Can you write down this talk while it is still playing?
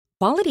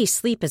Quality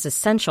sleep is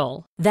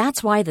essential.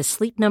 That's why the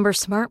Sleep Number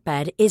Smart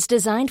Bed is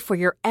designed for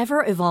your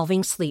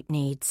ever-evolving sleep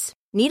needs.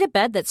 Need a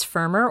bed that's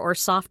firmer or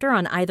softer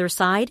on either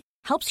side?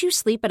 Helps you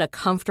sleep at a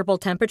comfortable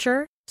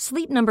temperature?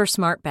 Sleep Number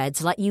Smart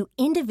Beds let you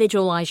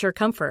individualize your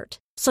comfort,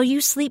 so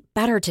you sleep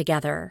better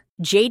together.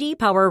 J.D.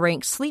 Power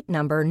ranks Sleep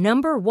Number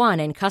number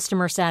 1 in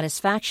customer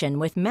satisfaction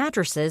with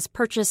mattresses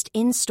purchased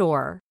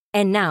in-store.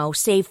 And now,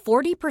 save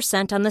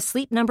 40% on the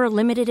Sleep Number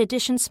Limited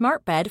Edition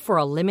Smart Bed for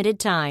a limited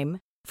time.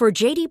 For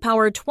J.D.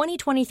 Power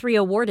 2023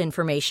 award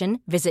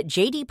information, visit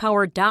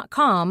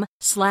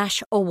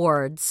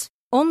jdpower.com/awards.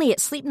 Only at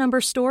Sleep Number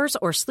stores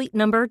or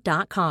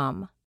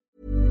sleepnumber.com.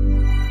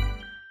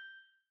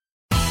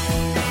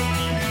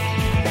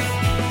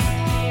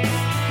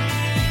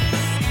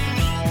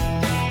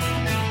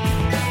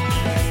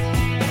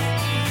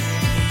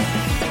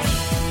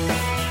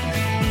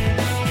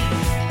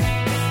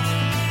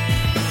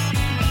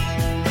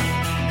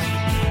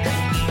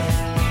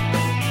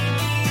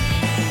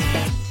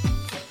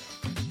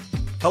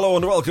 Hello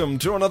and welcome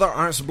to another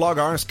Arseblog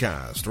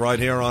Arsecast, right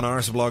here on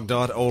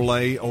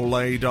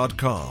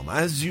arseblog.oleole.com.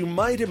 As you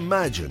might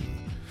imagine,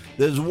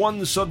 there's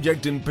one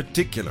subject in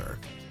particular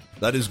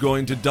that is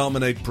going to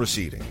dominate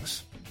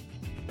proceedings.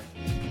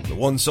 The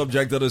one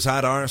subject that has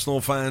had Arsenal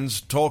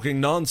fans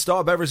talking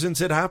non-stop ever since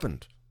it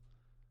happened.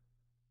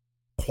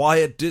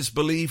 Quiet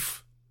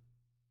disbelief,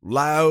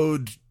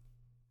 loud,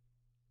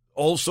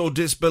 also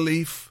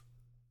disbelief.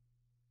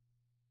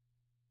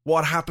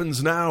 What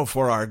happens now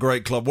for our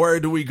great club? Where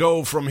do we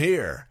go from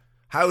here?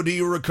 How do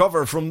you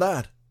recover from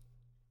that?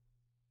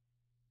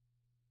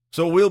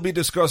 So we'll be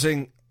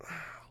discussing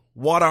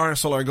what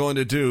Arsenal are going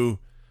to do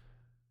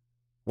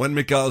when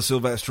Mikael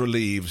Silvestre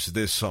leaves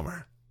this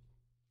summer.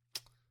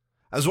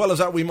 As well as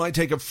that, we might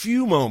take a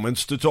few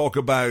moments to talk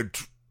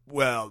about,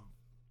 well,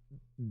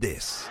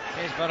 this.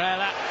 Here's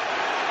Barella.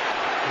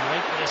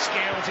 Wait for the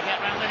skill to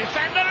get round the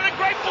defender, and a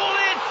great ball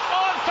in.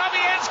 Oh, and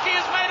Fabianski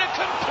has made a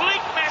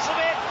complete mess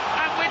of it.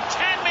 And with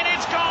 10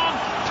 minutes gone,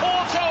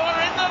 Porto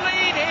are in the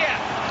lead here.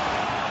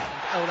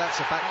 Oh, that's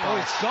a back pass. Oh,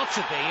 it's got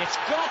to be. It's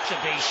got to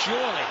be,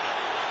 surely.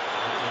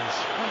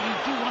 Well, you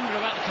do wonder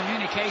about the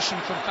communication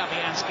from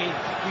Fabianski.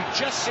 We've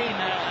just seen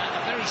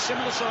a very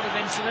similar sort of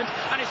incident,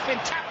 and it's been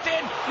tapped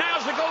in.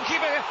 Now's the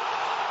goalkeeper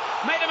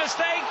made a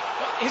mistake.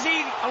 Is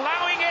he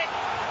allowing it?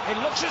 It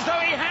looks as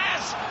though he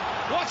has.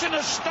 What an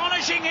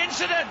astonishing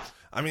incident.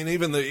 I mean,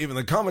 even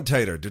the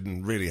commentator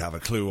didn't really have a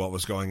clue what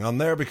was going on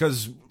there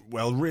because,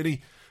 well,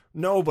 really,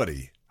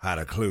 nobody had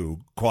a clue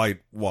quite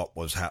what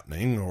was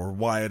happening or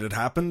why it had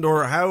happened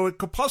or how it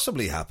could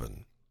possibly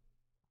happen.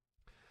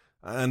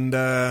 And,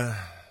 well,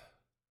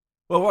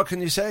 what can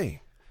you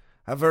say?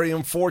 A very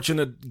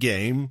unfortunate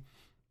game,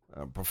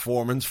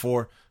 performance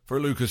for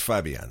Lucas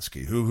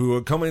Fabianski, who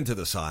had come into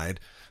the side,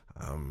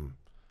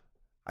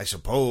 I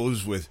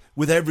suppose, with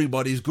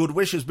everybody's good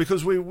wishes,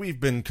 because we've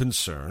been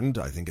concerned,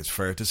 I think it's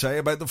fair to say,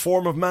 about the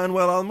form of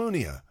Manuel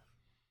Almunia.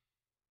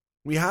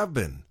 We have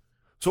been.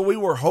 So we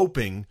were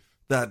hoping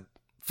that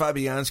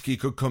Fabianski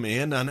could come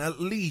in and at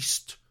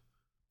least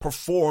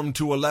perform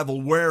to a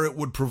level where it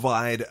would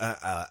provide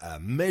a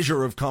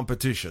measure of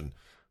competition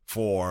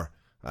for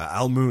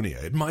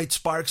Almunia. It might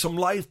spark some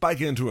life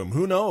back into him,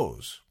 who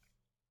knows?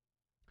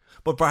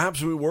 But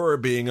perhaps we were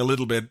being a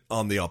little bit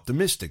on the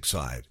optimistic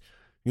side.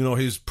 You know,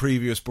 his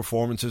previous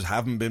performances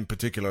haven't been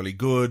particularly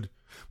good,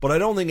 but I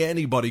don't think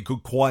anybody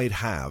could quite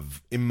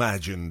have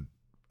imagined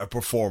a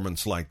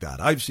performance like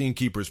that. I've seen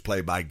keepers play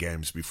bad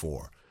games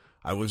before.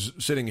 I was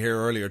sitting here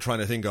earlier trying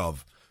to think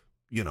of,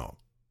 you know,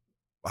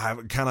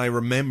 can I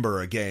remember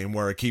a game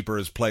where a keeper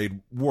has played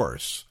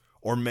worse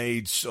or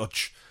made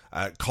such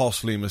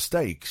costly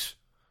mistakes?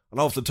 And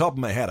off the top of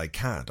my head, I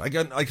can't. I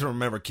can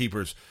remember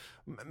keepers,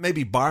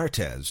 maybe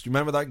Barthez. Do you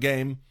remember that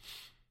game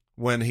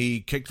when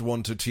he kicked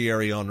one to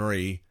Thierry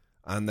Henry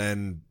and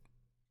then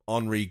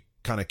Henry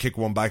kind of kicked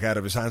one back out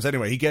of his hands?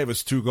 Anyway, he gave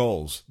us 2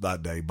 goals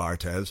that day,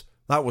 Barthez.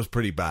 That was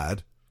pretty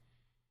bad.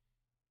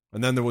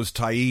 And then there was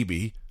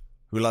Taibbi,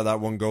 who let that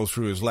one go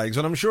through his legs.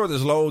 And I'm sure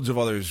there's loads of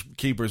other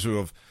keepers who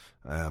have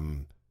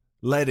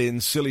let in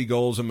silly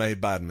goals and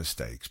made bad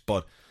mistakes.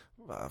 But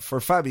for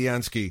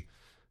Fabianski,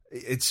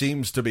 it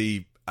seems to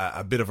be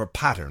a bit of a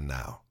pattern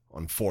now,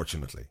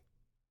 unfortunately.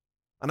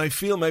 And I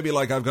feel maybe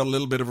like I've got a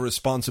little bit of a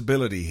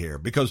responsibility here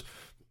because,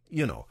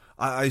 you know,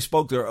 I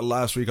spoke there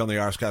last week on the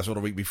Arsecast or the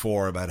week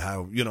before about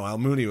how, you know,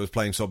 Almunia was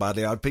playing so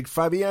badly. I'd pick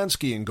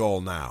Fabianski in goal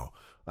now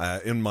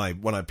when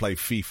I play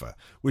FIFA,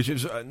 which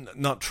is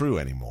not true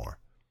anymore.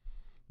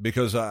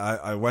 Because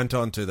I went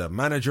on to the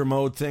manager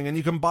mode thing and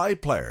you can buy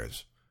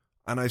players.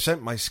 And I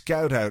sent my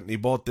scout out and he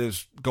bought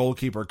this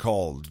goalkeeper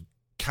called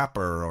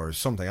Capper or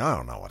something. I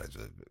don't know what it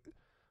is.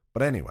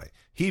 But anyway,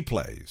 he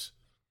plays.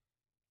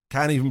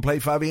 Can't even play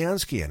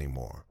Fabianski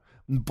anymore.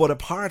 But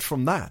apart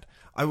from that,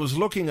 I was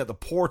looking at the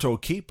Porto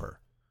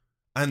keeper.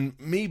 And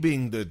me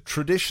being the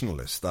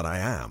traditionalist that I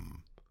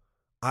am,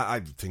 I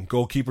think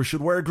goalkeepers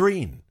should wear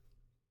green.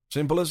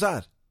 Simple as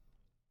that.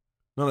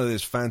 None of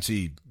this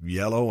fancy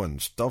yellow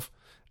and stuff.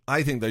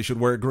 I think they should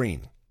wear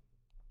green.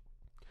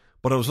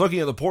 But I was looking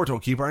at the Porto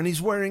keeper and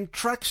he's wearing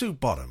tracksuit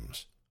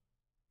bottoms.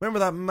 Remember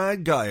that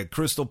mad guy at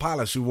Crystal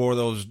Palace who wore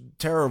those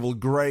terrible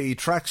grey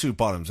tracksuit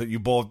bottoms that you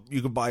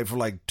could buy for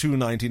like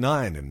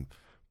 $2.99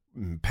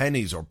 in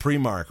pennies or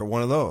Primark or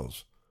one of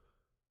those?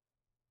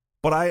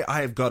 But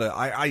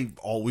I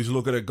always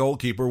look at a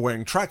goalkeeper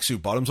wearing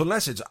tracksuit bottoms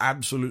unless it's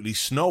absolutely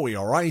snowy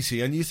or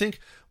icy, and you think,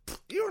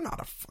 you're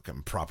not a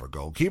fucking proper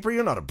goalkeeper,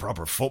 you're not a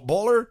proper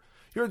footballer,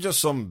 you're just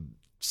some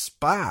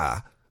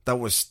spa that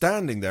was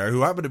standing there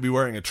who happened to be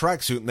wearing a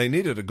tracksuit and they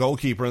needed a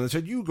goalkeeper and they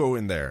said, you go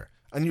in there.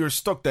 And you're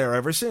stuck there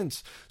ever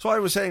since. So I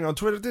was saying on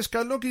Twitter, this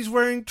guy, look, he's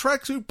wearing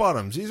tracksuit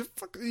bottoms. He's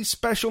a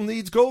special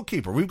needs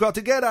goalkeeper. We've got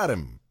to get at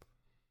him.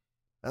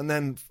 And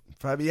then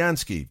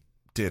Fabianski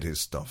did his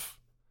stuff.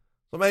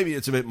 So maybe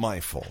it's a bit my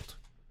fault.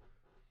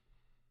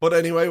 But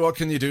anyway, what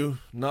can you do?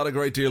 Not a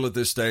great deal at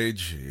this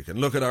stage. You can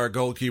look at our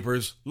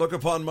goalkeepers, look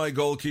upon my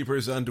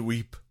goalkeepers and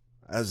weep,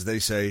 as they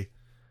say.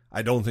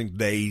 I don't think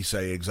they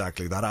say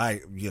exactly that.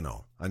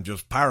 I'm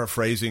just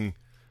paraphrasing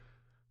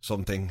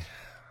something.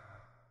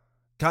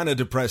 Kind of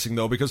depressing,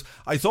 though, because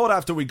I thought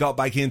after we got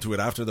back into it,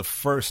 after the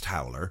first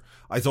howler,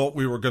 I thought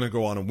we were going to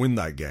go on and win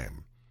that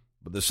game.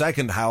 But the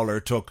second howler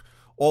took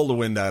all the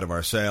wind out of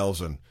our sails,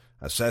 and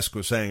as Cesc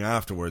was saying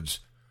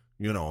afterwards,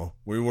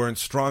 we weren't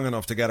strong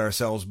enough to get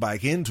ourselves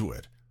back into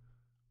it,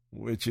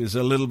 which is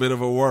a little bit of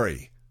a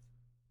worry.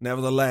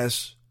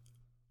 Nevertheless,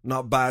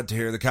 not bad to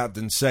hear the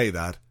captain say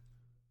that,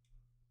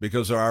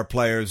 because there are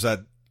players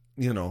that,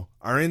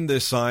 are in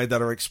this side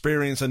that are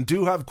experienced and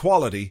do have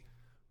quality.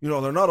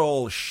 They're not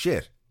all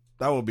shit.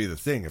 That would be the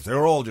thing. If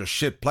they're all just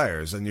shit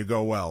players, then you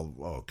go, well,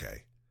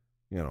 okay.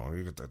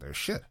 They're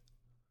shit.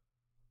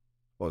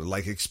 Well,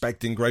 like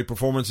expecting great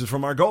performances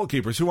from our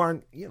goalkeepers who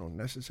aren't,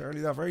 necessarily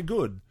that very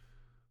good.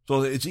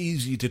 So it's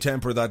easy to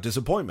temper that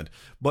disappointment.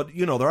 But,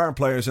 there are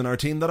players in our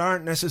team that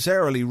aren't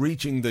necessarily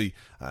reaching the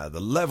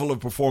level of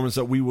performance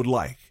that we would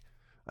like.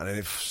 And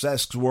if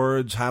Cesc's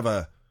words have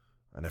an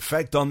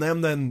effect on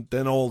them,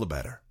 then all the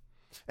better.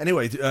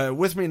 Anyway,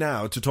 with me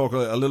now to talk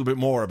a little bit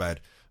more about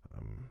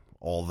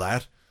all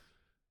that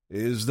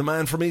is the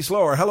man from East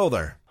Lower. Hello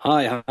there.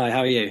 Hi,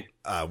 how are you?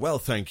 Well,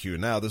 thank you.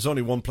 Now, there's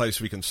only one place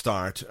we can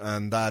start,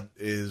 and that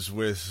is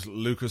with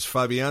Lucas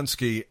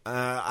Fabianski,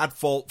 at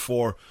fault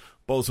for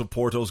both of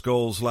Porto's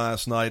goals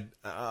last night.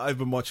 I've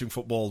been watching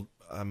football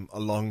a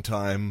long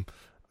time.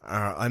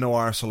 I know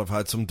Arsenal have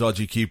had some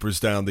dodgy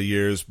keepers down the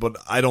years, but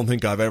I don't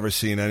think I've ever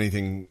seen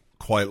anything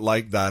quite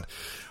like that.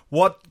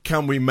 What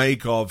can we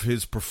make of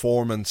his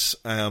performance?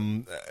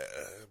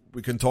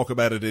 We can talk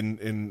about it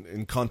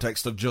in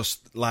context of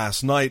just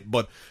last night,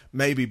 but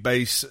maybe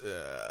base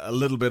a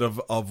little bit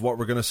of what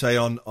we're going to say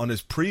on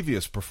his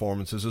previous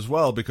performances as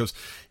well, because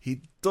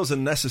he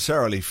doesn't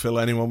necessarily fill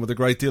anyone with a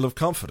great deal of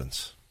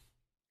confidence.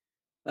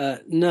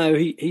 No,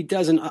 he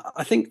doesn't.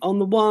 I think on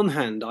the one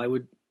hand,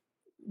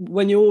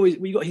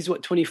 he's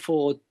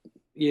 24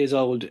 years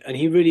old, and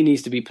he really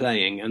needs to be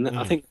playing, and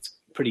I think it's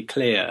pretty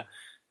clear.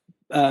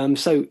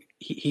 So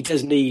he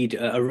does need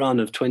a run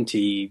of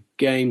 20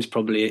 games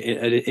probably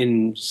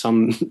in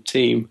some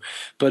team.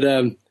 But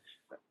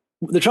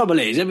the trouble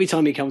is, every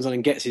time he comes on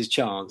and gets his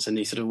chance and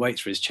he sort of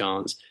waits for his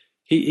chance,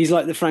 he's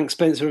like the Frank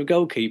Spencer of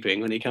goalkeeping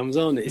when he comes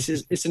on.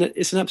 It's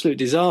an absolute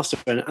disaster.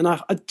 And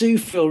I do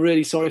feel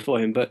really sorry for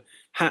him, but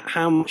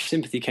how much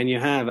sympathy can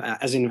you have?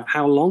 As in,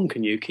 how long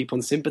can you keep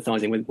on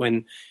sympathising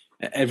when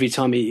every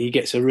time he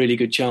gets a really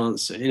good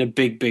chance in a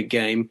big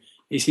game,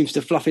 he seems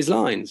to fluff his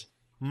lines?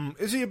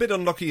 Is he a bit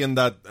unlucky in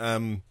that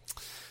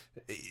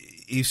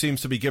he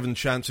seems to be given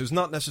chances,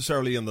 not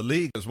necessarily in the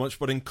league as much,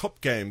 but in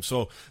cup games?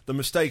 So the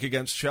mistake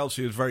against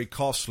Chelsea is very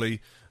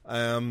costly,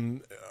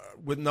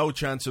 with no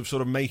chance of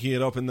sort of making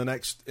it up in the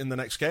next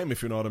game,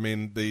 if you know what I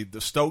mean. The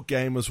Stoke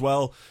game as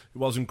well, it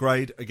wasn't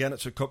great. Again,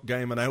 it's a cup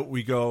game and out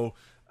we go.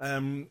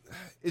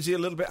 Is he a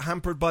little bit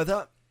hampered by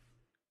that?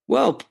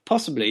 Well,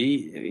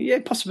 possibly. Yeah,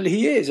 possibly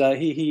he is.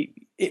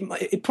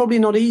 It's probably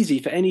not easy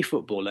for any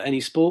footballer,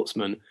 any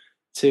sportsman,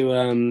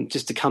 to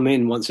just to come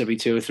in once every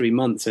 2 or 3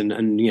 months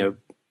and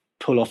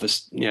pull off a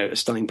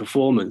stunning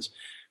performance.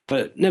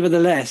 But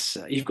nevertheless,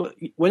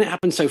 when it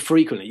happens so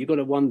frequently, you've got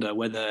to wonder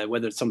whether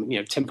it's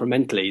something,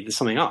 temperamentally there's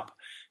something up,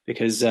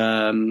 because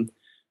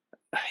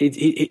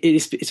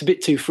it's a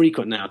bit too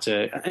frequent now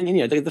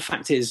the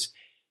fact is,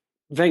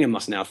 Wenger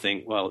must now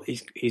think, well,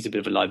 he's a bit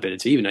of a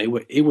liability, even though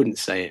he wouldn't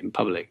say it in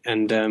public,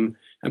 and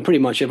pretty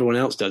much everyone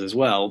else does as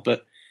well.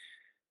 But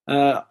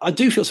I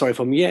do feel sorry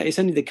for him. Yeah, it's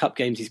only the cup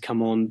games he's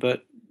come on,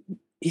 but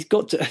he's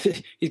got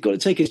to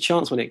take his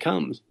chance when it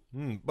comes.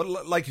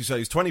 But like you say,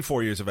 he's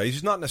 24 years of age.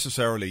 He's not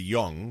necessarily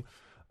young,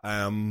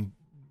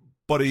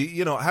 but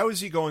how is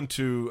he going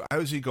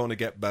to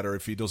get better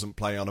if he doesn't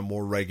play on a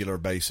more regular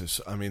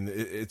basis? I mean,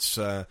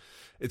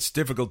 it's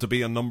difficult to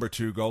be a number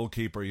 2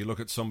 goalkeeper. You look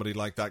at somebody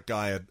like that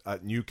guy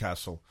at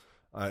Newcastle,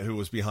 who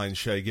was behind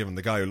Shay Given,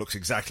 the guy who looks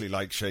exactly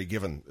like Shay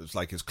Given. It's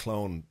like his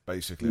clone,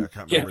 basically. I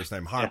can't remember his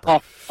name. Harper.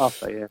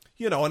 Harper,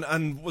 yeah.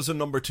 And was a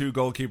number 2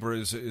 goalkeeper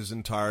his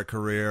entire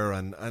career.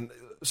 And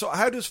so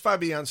how does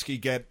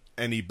Fabianski get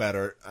any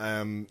better?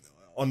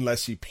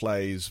 unless he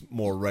plays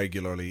more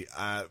regularly.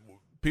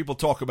 People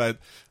talk about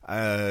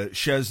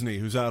Szczesny,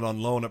 who's out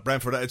on loan at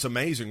Brentford. It's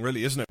amazing,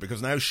 really, isn't it?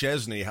 Because now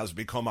Szczesny has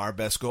become our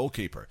best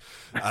goalkeeper,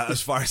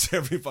 as far as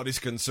everybody's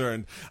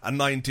concerned. A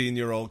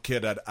 19-year-old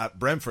kid at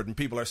Brentford, and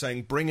people are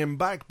saying, bring him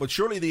back. But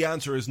surely the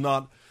answer is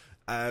not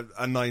a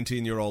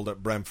 19-year-old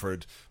at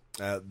Brentford.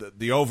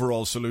 The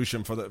overall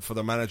solution for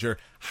the manager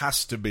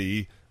has to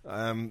be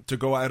to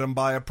go out and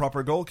buy a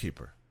proper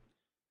goalkeeper.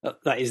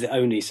 That is the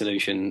only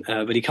solution,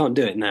 but he can't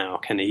do it now,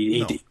 can he?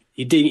 No.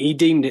 He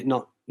deemed it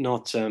not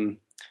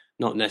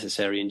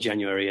necessary in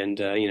January, and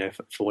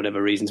for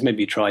whatever reasons,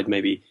 maybe he tried,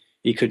 maybe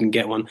he couldn't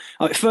get one.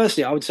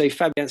 Firstly, I would say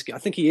Fabianski. I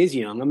think he is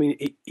young. I mean,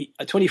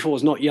 24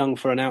 is not young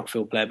for an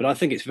outfield player, but I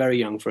think it's very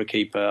young for a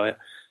keeper.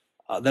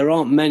 There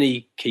aren't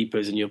many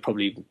keepers, and you'll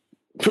probably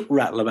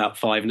rattle about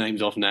 5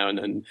 names off now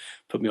and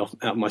put me out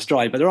of my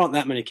stride. But there aren't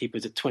that many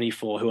keepers at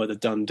 24 who are the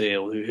done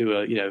deal, who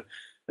are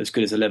as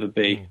good as they'll ever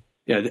be.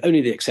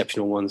 Only the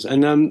exceptional ones.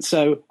 And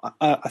so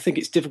I think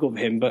it's difficult for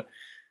him,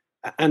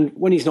 and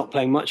when he's not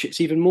playing much,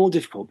 it's even more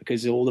difficult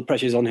because all the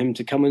pressure's on him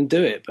to come and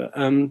do it. But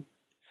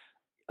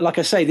like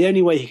I say, the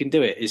only way he can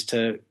do it is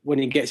to, when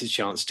he gets his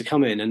chance, to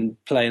come in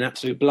and play an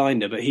absolute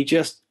blinder. But he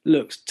just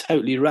looks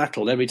totally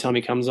rattled every time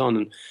he comes on.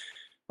 And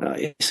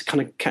it's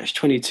kind of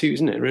catch-22,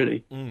 isn't it,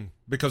 really?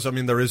 Because, I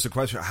mean, there is the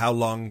question, how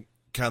long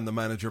can the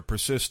manager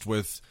persist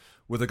with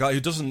a guy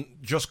who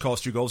doesn't just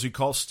cost you goals, he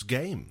costs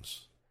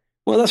games?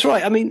 Well, that's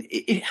right. I mean,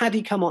 had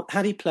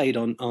he played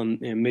on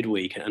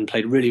midweek and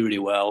played really, really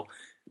well,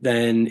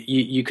 then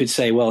you could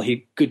say, well,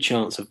 he good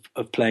chance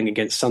of playing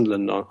against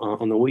Sunderland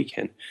on the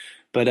weekend.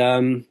 But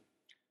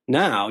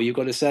now you've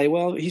got to say,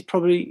 well, he's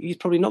probably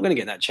not going to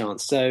get that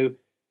chance. So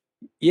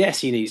yes,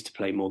 he needs to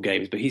play more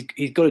games, but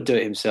he's got to do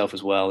it himself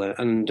as well.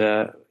 And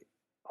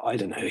I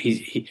don't know,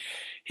 he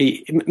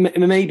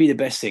may be the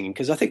best thing,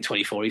 because I think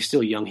 24, he's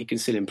still young, he can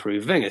still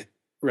improve. Wenger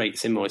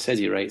rates him, or says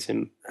he rates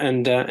him,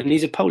 and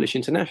he's a Polish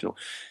international.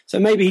 So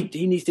maybe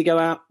he needs to go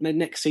out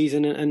next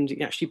season and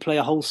actually play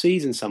a whole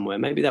season somewhere.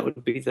 Maybe that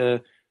would be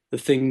the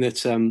thing that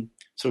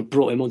sort of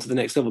brought him onto the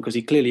next level, because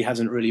he clearly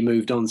hasn't really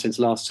moved on since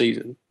last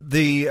season.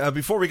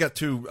 Before we get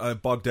too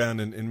bogged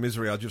down in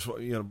misery, I just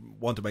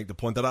want to make the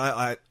point that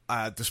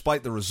I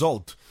despite the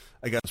result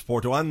against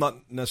Porto, I'm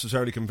not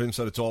necessarily convinced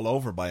that it's all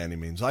over by any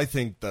means. I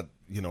think that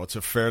it's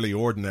a fairly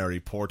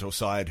ordinary Porto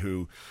side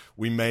who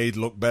we made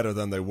look better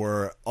than they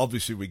were.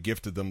 Obviously, we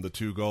gifted them the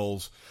 2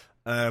 goals.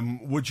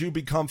 Would you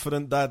be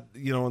confident that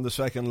in the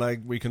second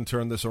leg we can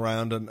turn this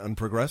around and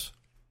progress?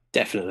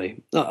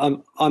 Definitely.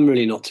 I'm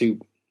really not too.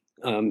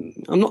 I'm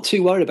not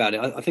too worried about it.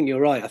 I think you're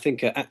right. I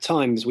think at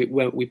times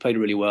we played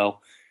really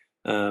well.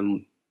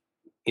 We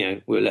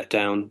were let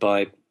down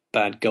by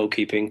bad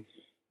goalkeeping.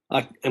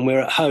 And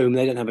we're at home.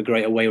 They don't have a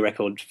great away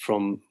record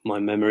from my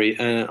memory.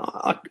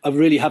 I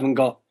really haven't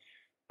got.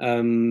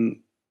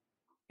 I'm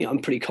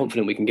pretty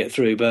confident we can get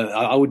through, but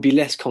I would be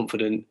less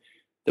confident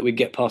that we'd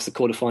get past the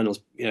quarterfinals,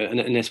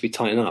 unless we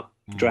tighten up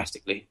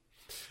drastically.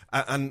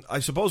 And I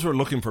suppose we're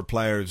looking for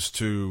players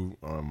to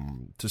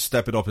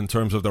step it up in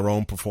terms of their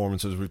own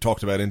performances. We've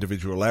talked about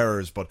individual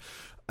errors, but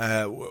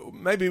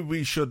maybe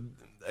we should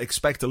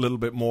expect a little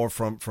bit more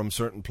from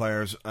certain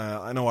players.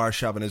 I know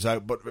Arshavin is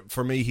out, but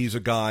for me, he's a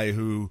guy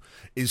who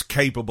is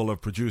capable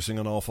of producing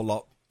an awful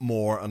lot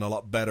more and a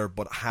lot better,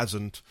 but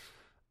hasn't.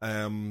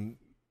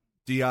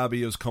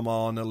 Diaby has come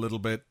on a little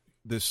bit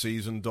this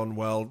season, done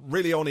well.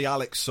 Really only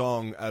Alex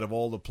Song, out of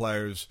all the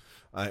players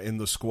in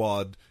the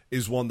squad,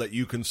 is one that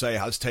you can say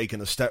has taken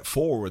a step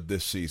forward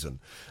this season.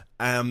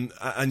 And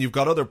you've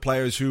got other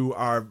players who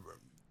are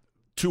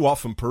too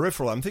often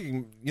peripheral. I'm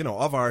thinking,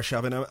 of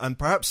Arshavin and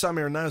perhaps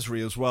Samir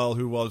Nasri as well,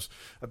 who was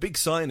a big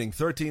signing,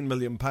 £13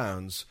 million.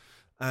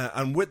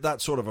 And with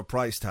that sort of a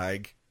price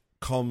tag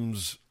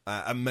comes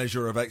a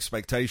measure of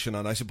expectation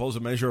and I suppose a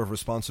measure of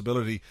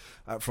responsibility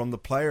from the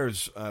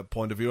players'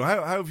 point of view.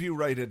 How have you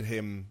rated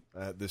him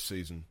this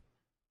season?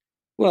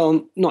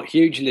 Well, not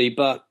hugely,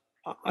 but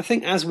I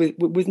think as with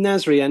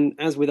Nasri and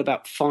as with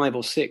about 5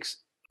 or 6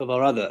 of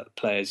our other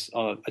players,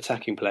 our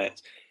attacking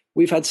players,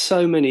 we've had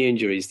so many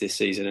injuries this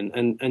season.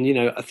 And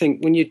I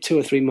think when you're 2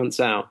 or 3 months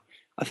out,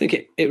 I think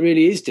it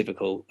really is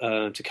difficult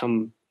to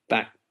come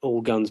back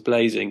all guns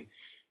blazing.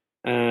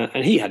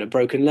 And he had a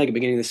broken leg at the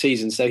beginning of the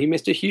season, so he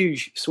missed a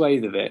huge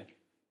swathe of it.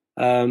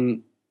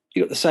 You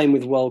got the same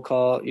with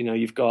Walcott.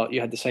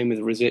 You had the same with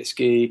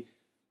Rosicky.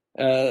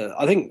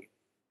 I think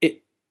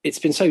it's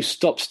been so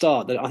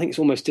stop-start that I think it's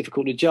almost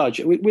difficult to judge.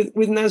 With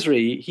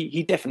Nasri,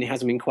 he definitely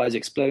hasn't been quite as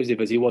explosive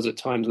as he was at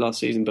times last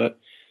season, but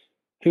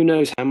who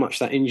knows how much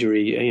that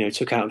injury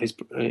took out of his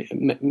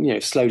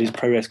slowed his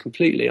progress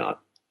completely.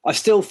 I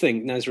still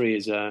think Nasri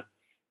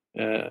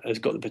has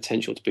got the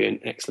potential to be an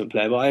excellent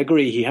player, but I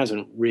agree he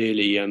hasn't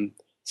really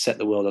set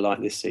the world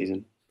alight this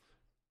season.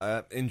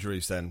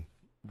 Injuries then.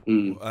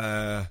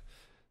 Almunia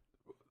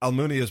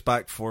is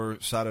back for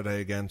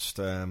Saturday against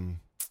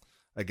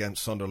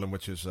Sunderland,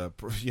 which is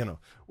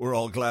we're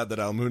all glad that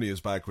Almunia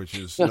is back, which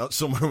is not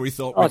somewhere we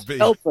thought we'd be.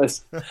 Help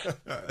us.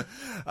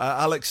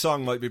 Alex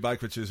Song might be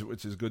back, which is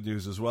good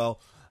news as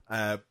well.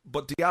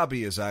 But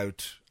Diaby is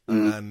out,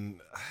 and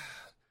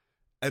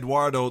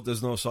Eduardo,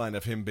 there's no sign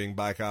of him being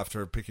back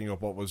after picking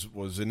up what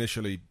was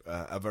initially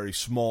a very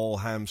small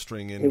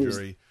hamstring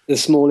injury. The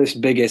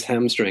smallest, biggest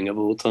hamstring of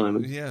all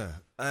time. Yeah.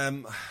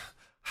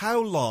 How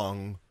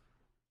long?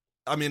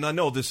 I mean, I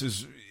know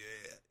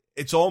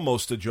it's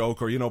almost a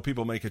joke, or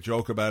people make a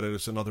joke about it.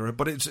 It's another,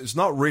 but it's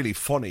not really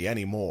funny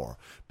anymore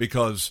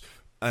because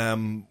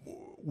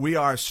we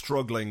are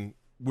struggling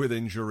with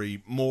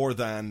injury more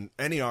than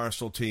any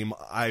Arsenal team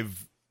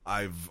I've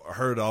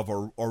heard of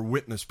or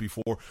witnessed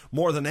before,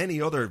 more than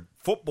any other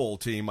football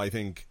team, I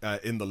think,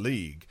 in the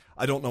league.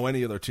 I don't know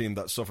any other team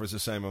that suffers the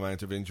same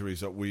amount of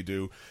injuries that we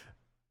do.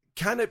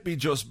 Can it be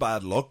just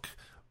bad luck,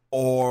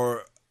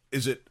 or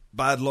is it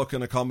bad luck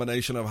in a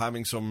combination of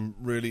having some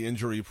really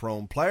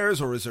injury-prone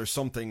players, or is there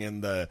something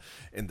in the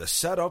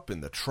setup, in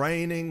the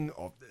training,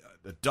 of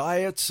the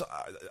diets?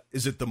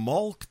 Is it the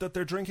malt that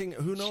they're drinking?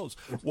 Who knows?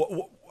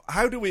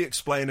 How do we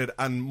explain it?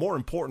 And more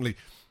importantly,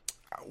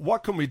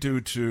 what can we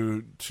do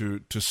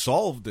to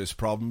solve this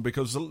problem?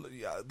 Because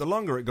the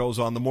longer it goes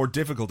on, the more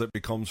difficult it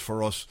becomes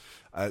for us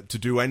to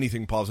do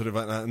anything positive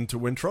and to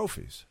win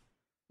trophies.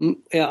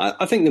 Yeah,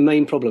 I think the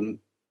main problem,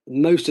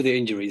 most of the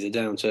injuries are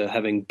down to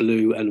having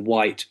blue and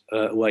white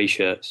away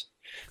shirts.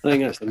 I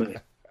think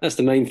that's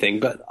the main thing.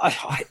 But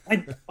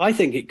I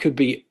think it could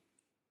be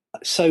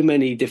so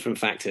many different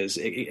factors.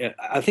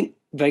 I think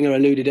Wenger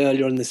alluded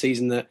earlier on in the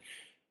season that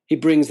he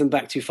brings them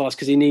back too fast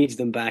because he needs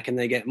them back, and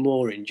they get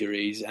more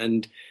injuries.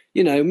 And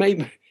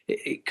maybe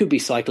it could be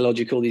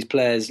psychological. These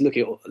players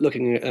looking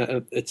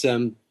on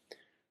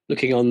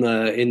in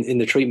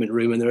the treatment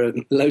room, and there are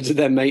loads of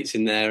their mates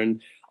in there,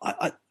 and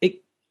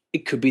it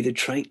could be the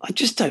train. I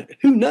just don't.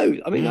 Who knows?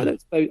 I mean, I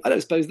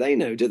don't suppose they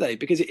know, do they?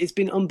 Because it's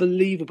been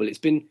unbelievable. It's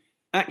been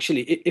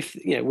actually,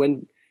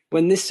 when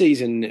this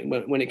season,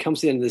 when it comes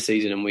to the end of the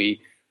season, and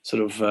we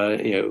sort of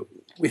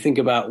we think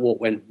about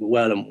what went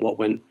well and what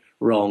went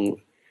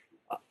wrong,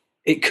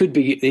 it could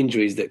be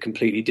injuries that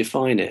completely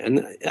define it,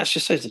 and that's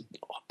just such a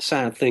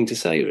sad thing to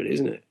say, really,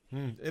 isn't it?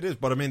 It is,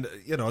 but I mean,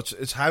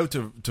 it's how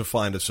to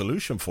find a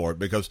solution for it,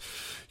 because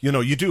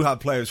you do have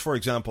players, for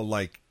example,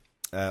 like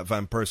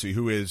Van Persie,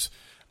 who is,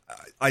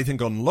 I think,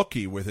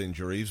 unlucky with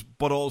injuries,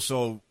 but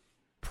also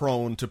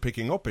prone to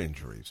picking up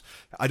injuries.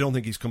 I don't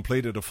think he's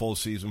completed a full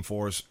season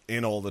for us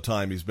in all the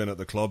time he's been at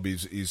the club.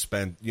 He's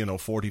spent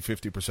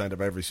 40-50% of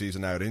every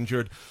season out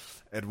injured.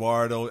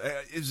 Eduardo,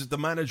 is the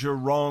manager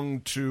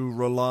wrong to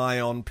rely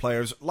on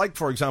players like,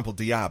 for example,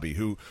 Diaby,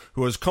 who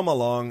has come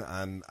along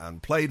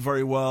and played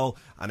very well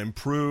and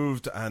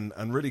improved and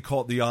really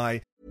caught the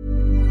eye?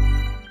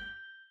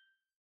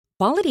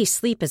 Quality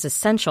sleep is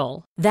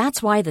essential.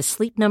 That's why the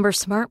Sleep Number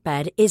Smart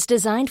Bed is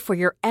designed for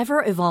your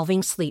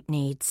ever-evolving sleep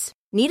needs.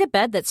 Need a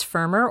bed that's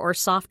firmer or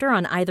softer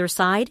on either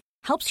side?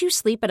 Helps you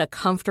sleep at a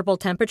comfortable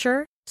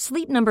temperature?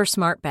 Sleep Number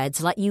Smart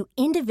Beds let you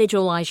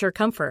individualize your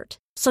comfort,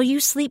 so you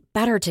sleep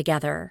better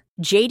together.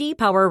 J.D.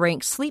 Power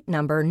ranks Sleep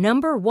Number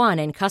number 1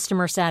 in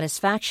customer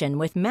satisfaction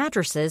with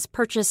mattresses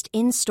purchased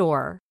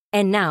in-store.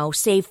 And now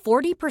save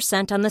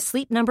 40% on the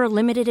Sleep Number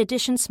Limited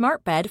Edition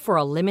Smart Bed for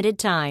a limited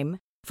time.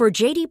 For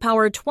J.D.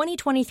 Power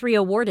 2023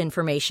 award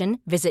information,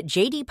 visit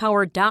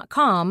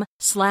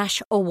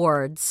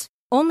jdpower.com/awards.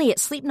 Only at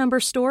Sleep Number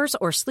stores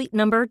or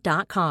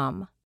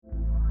sleepnumber.com.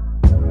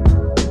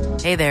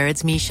 Hey there,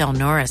 it's Michelle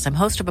Norris. I'm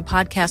host of a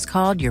podcast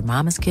called Your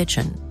Mama's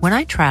Kitchen. When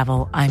I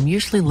travel, I'm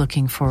usually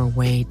looking for a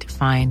way to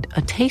find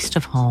a taste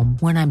of home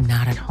when I'm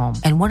not at home.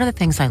 And one of the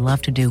things I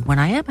love to do when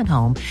I am at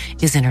home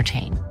is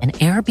entertain. And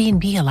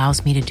Airbnb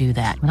allows me to do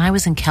that. When I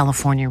was in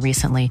California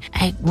recently,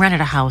 I rented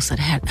a house that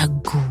had a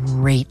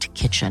great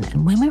kitchen.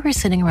 And when we were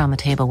sitting around the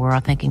table, we were all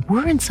thinking,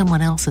 we're in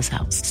someone else's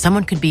house.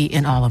 Someone could be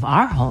in all of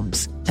our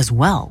homes as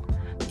well.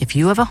 If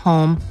you have a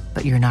home,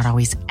 but you're not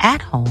always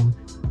at home,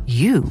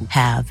 you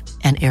have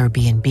an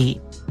Airbnb.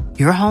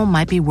 Your home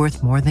might be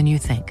worth more than you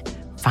think.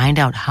 Find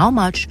out how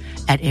much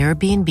at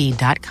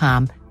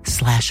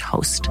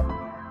airbnb.com/host.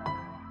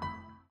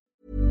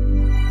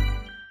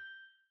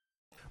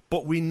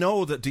 But we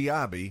know that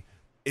Diaby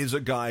is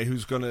a guy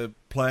who's going to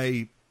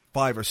play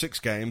 5 or 6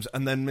 games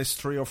and then miss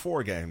 3 or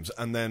 4 games,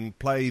 and then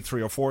play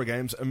 3 or 4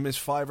 games and miss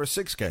 5 or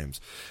 6 games.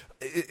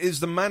 Is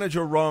the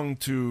manager wrong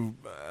to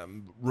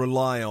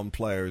rely on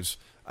players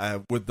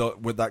with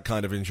that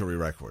kind of injury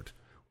record?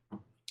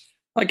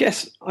 I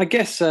guess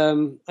he's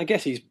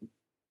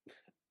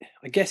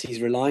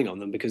relying on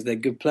them because they're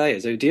good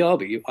players. So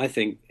Diaby, I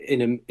think,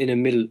 in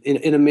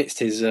amidst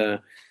his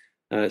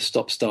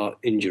stop-start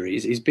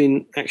injuries, he's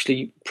been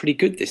actually pretty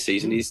good this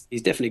season. He's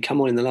definitely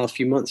come on in the last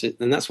few months,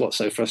 and that's what's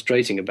so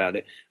frustrating about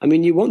it. I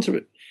mean,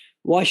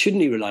 why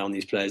shouldn't he rely on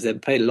these players? They're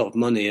paid a lot of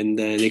money, and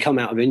they come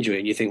out of injury,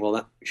 and you think, well,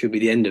 that should be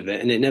the end of it,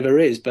 and it never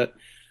is. But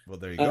well,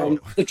 there you go.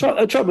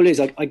 The trouble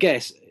is, I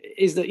guess,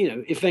 is that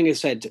if Wenger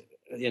said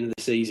at the end of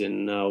the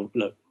season,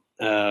 look,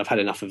 I've had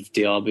enough of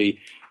Diaby,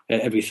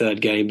 every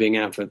third game being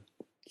out for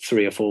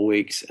 3 or 4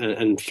 weeks,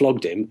 and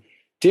flogged him,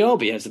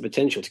 Diaby has the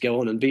potential to go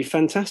on and be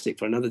fantastic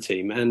for another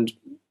team. And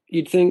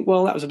you'd think,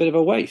 well, that was a bit of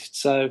a waste.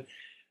 So,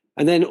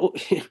 and then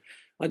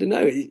I don't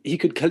know. He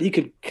could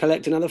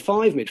collect another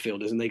 5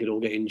 midfielders and they could all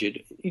get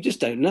injured. You just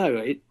don't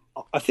know.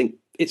 I think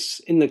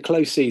it's in the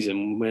close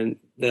season when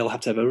they'll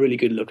have to have a really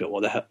good look at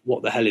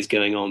what the hell is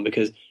going on,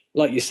 because,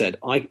 like you said,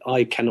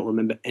 I cannot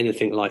remember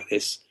anything like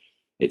this.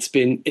 It's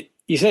been.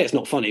 You say it's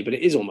not funny, but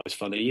it is almost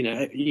funny. You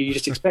know, you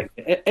just expect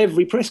it.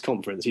 Every press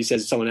conference he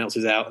says someone else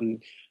is out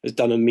and has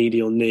done a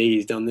medial knee.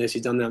 He's done this.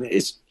 He's done that.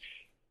 It's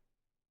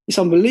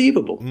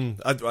unbelievable.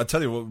 I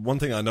tell you, one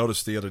thing I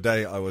noticed the other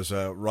day, I was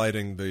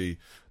writing the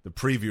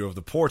preview of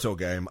the Porto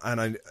game,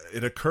 and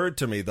it occurred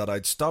to me that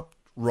I'd stopped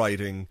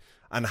writing,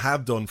 and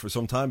have done for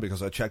some time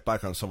because I checked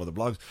back on some of the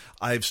blogs.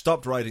 I've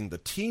stopped writing the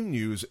team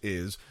news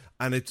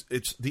and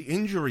it's the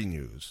injury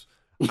news.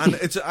 And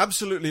it's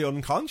absolutely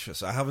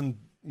unconscious. I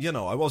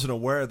wasn't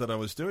aware that I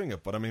was doing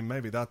it, but I mean,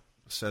 maybe that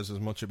says as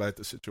much about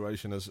the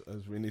situation as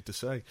we need to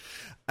say.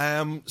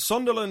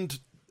 Sunderland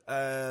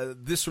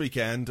this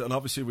weekend, and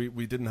obviously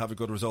we didn't have a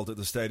good result at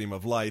the Stadium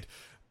of Light.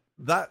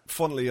 That,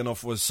 funnily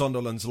enough, was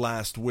Sunderland's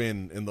last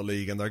win in the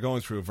league, and they're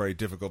going through a very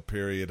difficult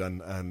period,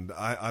 and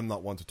I'm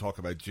not one to talk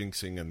about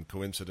jinxing and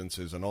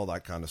coincidences and all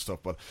that kind of stuff,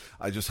 but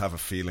I just have a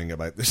feeling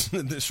about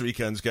this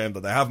weekend's game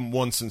that they haven't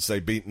won since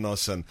they've beaten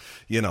us, and,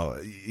 you know,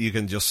 you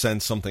can just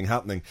sense something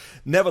happening.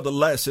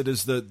 Nevertheless, it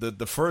is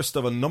the first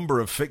of a number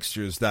of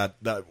fixtures that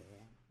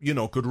you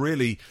know, could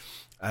really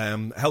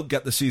help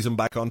get the season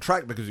back on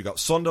track, because you've got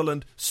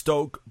Sunderland,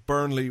 Stoke,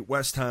 Burnley,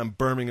 West Ham,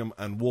 Birmingham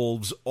and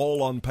Wolves,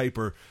 all on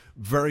paper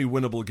very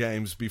winnable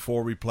games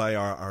before we play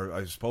our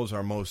I suppose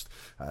our most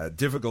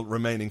difficult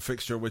remaining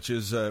fixture, which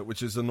is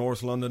the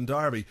North London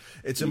derby.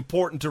 It's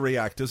important to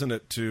react, isn't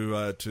it,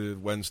 to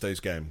Wednesday's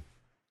game?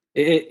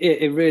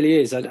 It really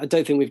is. I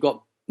don't think we've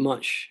got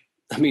much.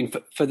 I mean,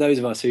 for those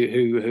of us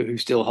who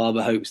still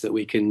harbour hopes that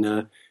we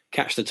can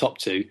catch the top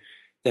two,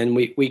 then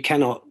we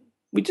cannot.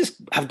 We just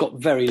have got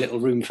very little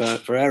room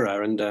for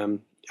error. And I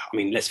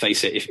mean, let's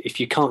face it, if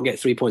you can't get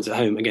 3 points at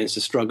home against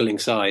a struggling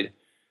side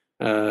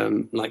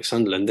like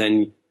Sunderland,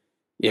 then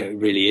it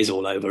really is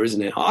all over,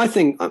 isn't it? I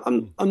think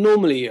I'm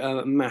normally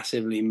a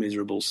massively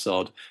miserable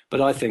sod,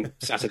 but I think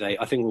Saturday,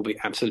 I think we'll be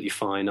absolutely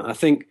fine. I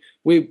think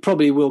we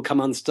probably will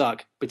come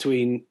unstuck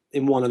in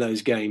one of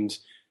those games,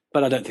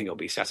 but I don't think it'll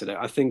be Saturday.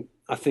 I think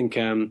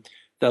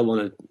they'll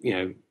want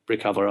to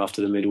recover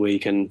after the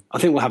midweek, and I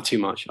think we'll have too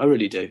much. I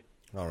really do.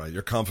 All right,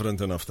 you're confident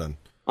enough then?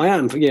 I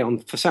am,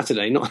 for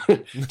Saturday. Not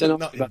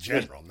not in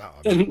general. No,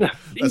 I mean,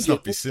 let's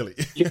not be silly.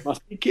 You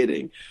must be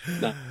kidding.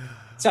 No,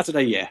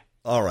 Saturday, yeah.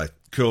 All right,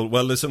 cool.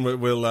 Well, listen,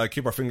 we'll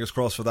keep our fingers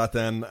crossed for that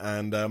then.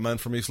 And man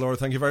from East Lower,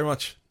 thank you very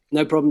much.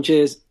 No problem.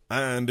 Cheers.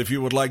 And if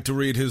you would like to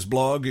read his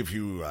blog, if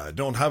you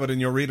don't have it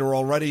in your reader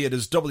already, it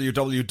is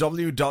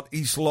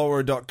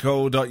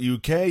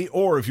www.eastlower.co.uk,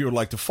 or if you would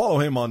like to follow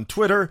him on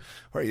Twitter,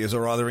 where he is a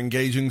rather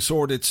engaging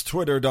sort, it's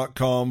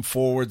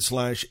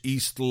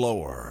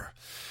twitter.com/eastlower.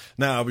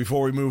 Now,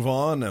 before we move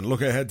on and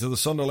look ahead to the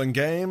Sunderland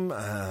game,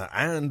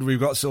 and we've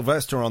got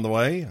Sylvester on the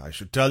way, I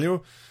should tell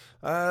you,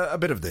 a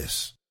bit of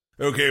this.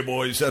 Okay,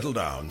 boys, settle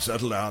down.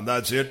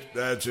 That's it.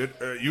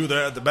 You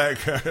there at the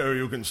back,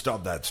 you can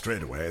stop that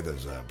straight away.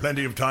 There's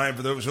plenty of time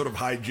for those sort of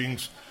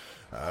hijinks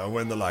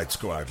when the lights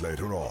go out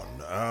later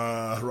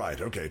on.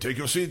 Right, okay, take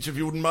your seats if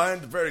you wouldn't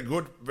mind. Very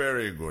good.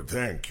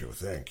 Thank you.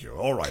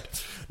 All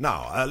right.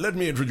 Now, let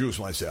me introduce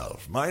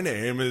myself. My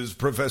name is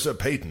Professor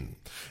Peyton,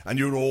 and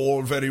you're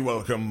all very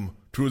welcome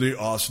to the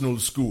Arsenal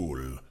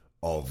School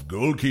of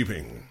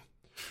Goalkeeping.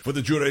 For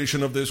the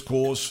duration of this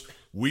course,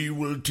 we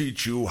will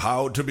teach you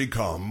how to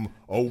become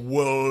a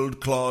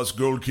world-class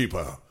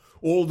goalkeeper.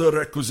 All the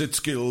requisite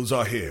skills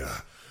are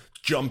here.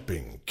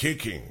 Jumping,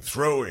 kicking,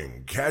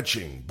 throwing,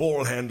 catching,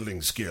 ball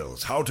handling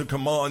skills, how to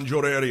command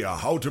your area,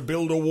 how to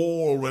build a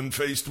wall when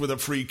faced with a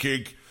free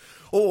kick.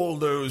 All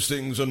those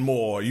things and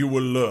more you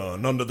will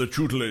learn under the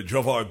tutelage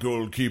of our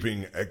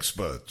goalkeeping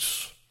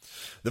experts.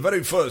 The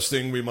very first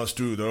thing we must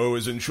do, though,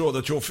 is ensure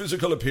that your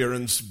physical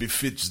appearance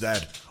befits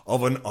that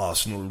of an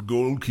Arsenal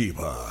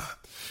goalkeeper.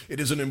 It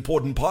is an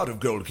important part of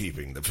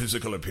goalkeeping, the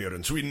physical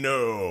appearance. We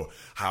know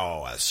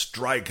how a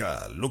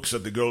striker looks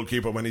at the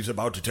goalkeeper when he's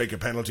about to take a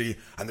penalty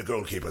and the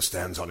goalkeeper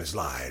stands on his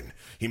line.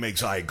 He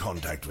makes eye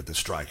contact with the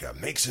striker,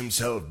 makes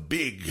himself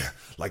big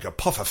like a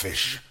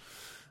pufferfish.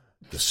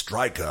 The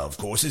striker, of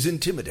course, is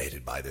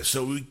intimidated by this,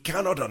 so we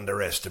cannot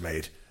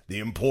underestimate the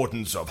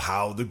importance of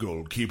how the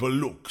goalkeeper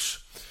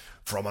looks.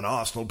 From an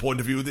Arsenal point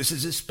of view, this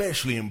is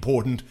especially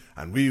important,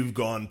 and we've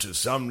gone to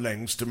some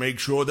lengths to make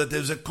sure that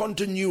there's a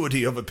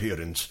continuity of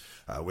appearance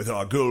with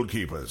our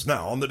goalkeepers.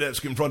 Now, on the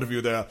desk in front of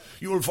you there,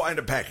 you will find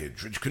a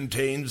package which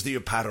contains the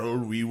apparel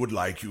we would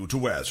like you to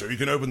wear. So you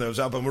can open those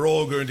up, and we're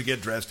all going to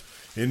get dressed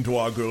into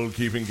our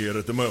goalkeeping gear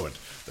at the moment.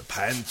 The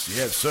pants,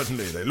 yes,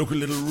 certainly, they look a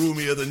little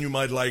roomier than you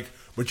might like,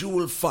 but you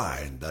will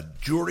find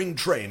that during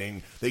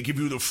training, they give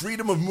you the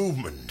freedom of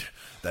movement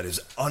that is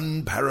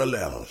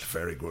unparalleled.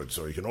 Very good.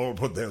 So you can all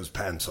put those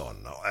pants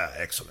on. Oh,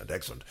 excellent.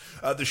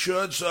 The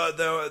shirts,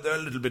 they're a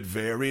little bit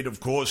varied, of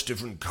course,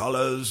 different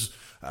colors.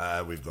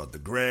 We've got the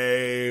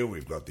grey,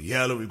 we've got the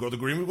yellow, we've got the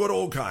green, we've got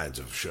all kinds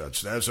of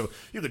shirts there, so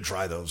you can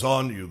try those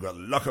on. You've got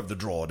luck of the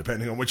draw,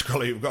 depending on which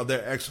colour you've got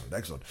there. Excellent,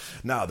 excellent.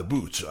 Now, the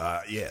boots,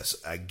 yes,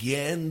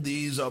 again,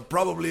 these are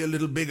probably a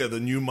little bigger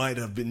than you might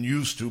have been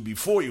used to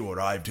before you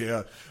arrived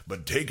here,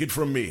 but take it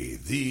from me,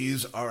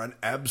 these are an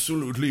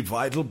absolutely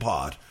vital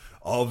part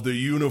of the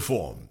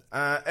uniform.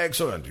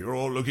 Excellent. You're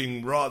all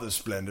looking rather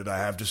splendid, I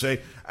have to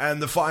say.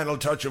 And the final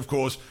touch, of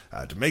course,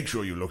 to make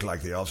sure you look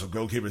like the Arsenal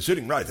goalkeeper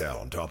sitting right there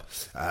on top.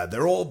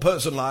 They're all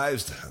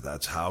personalised.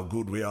 That's how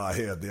good we are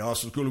here at the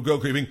Arsenal School of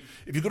Goalkeeping.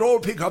 If you could all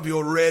pick up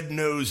your red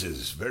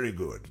noses. Very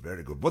good,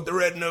 very good. Put the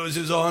red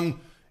noses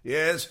on.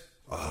 Yes?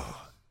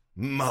 Oh,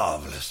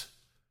 marvellous.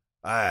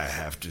 I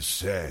have to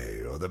say,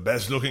 you're the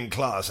best-looking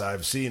class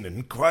I've seen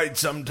in quite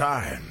some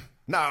time.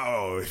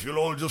 Now, if you'll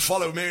all just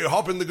follow me,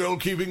 hop in the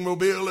goalkeeping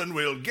mobile and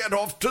we'll get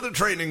off to the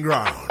training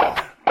ground.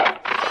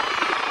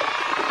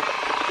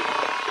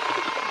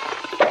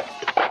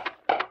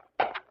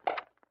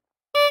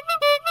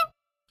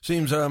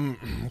 Seems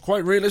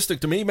quite realistic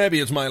to me. Maybe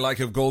it's my lack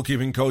of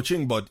goalkeeping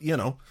coaching, but, you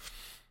know,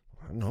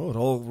 I know it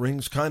all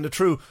rings kind of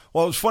true.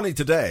 Well, it was funny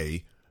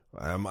today.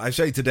 I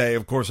say today,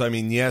 of course, I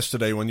mean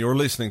yesterday when you were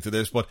listening to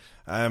this, but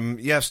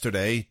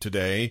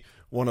today,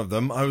 one of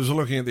them, I was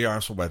looking at the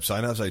Arsenal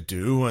website, as I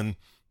do, and,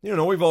 you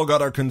know, we've all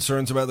got our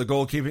concerns about the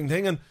goalkeeping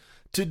thing, and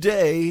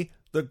yesterday,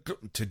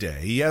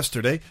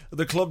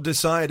 the club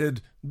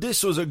decided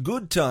this was a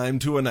good time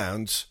to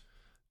announce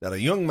that a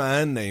young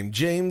man named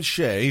James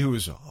Shea, who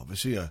is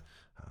obviously a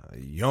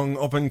young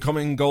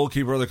up-and-coming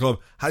goalkeeper of the club,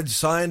 had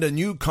signed a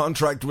new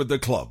contract with the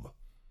club.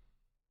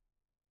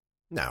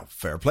 Now,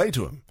 fair play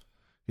to him.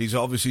 He's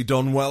obviously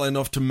done well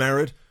enough to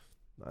merit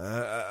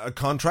a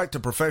contract, a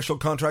professional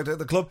contract at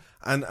the club,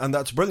 and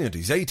that's brilliant.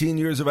 He's 18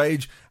 years of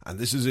age, and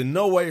this is in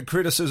no way a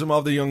criticism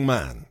of the young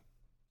man.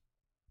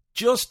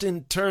 Just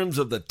in terms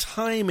of the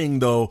timing,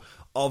 though,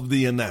 of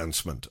the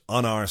announcement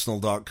on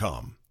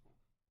Arsenal.com.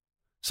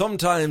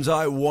 Sometimes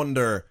I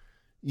wonder,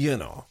 you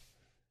know,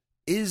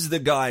 is the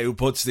guy who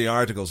puts the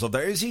articles up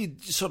there, is he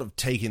sort of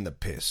taking the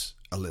piss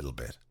a little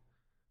bit?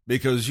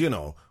 Because, you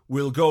know,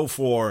 we'll go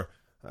for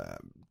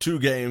 2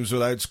 games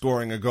without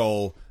scoring a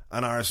goal,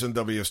 and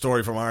there'll be a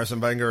story from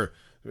Arsene Wenger,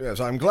 yes,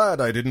 I'm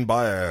glad I didn't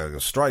buy a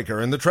striker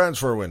in the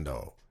transfer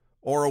window.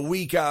 Or a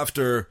week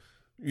after,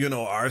 you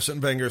know,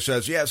 Arsene Wenger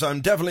says, yes,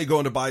 I'm definitely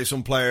going to buy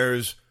some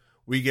players,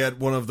 we get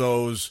one of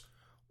those,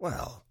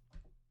 well,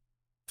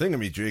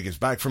 Thingamajig is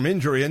back from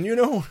injury, and you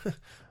know,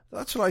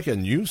 that's like a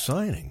new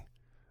signing.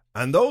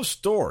 And those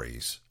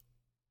stories,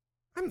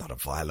 I'm not a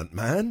violent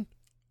man.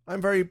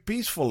 I'm very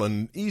peaceful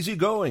and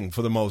easygoing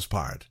for the most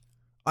part.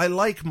 I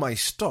like my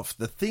stuff,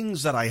 the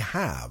things that I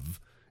have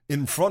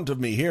in front of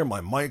me here,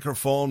 my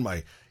microphone,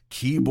 my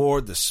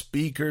keyboard, the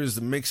speakers,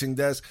 the mixing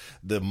desk,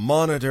 the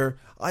monitor.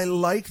 I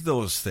like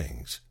those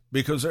things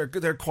because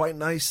they're quite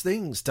nice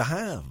things to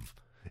have.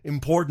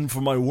 Important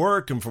for my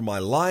work and for my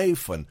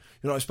life, and,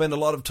 you know, I spend a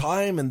lot of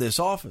time in this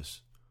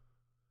office.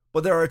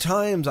 But there are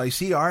times I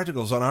see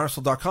articles on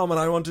Arsenal.com and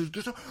I want to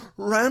just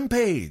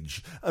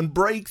rampage and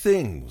break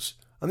things.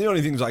 And the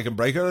only things I can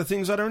break are the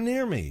things that are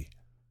near me.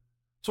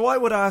 So I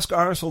would ask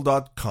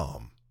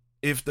Arsenal.com,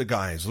 if the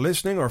guy is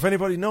listening or if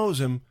anybody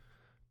knows him,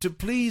 to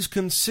please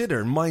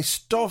consider my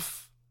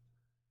stuff.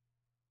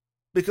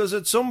 Because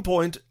at some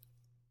point,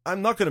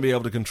 I'm not going to be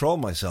able to control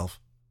myself.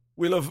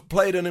 We'll have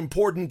played an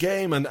important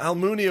game and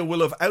Almunia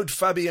will have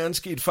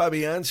out-Fabianski'd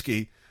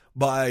Fabianski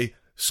by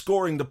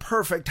scoring the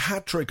perfect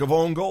hat-trick of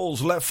own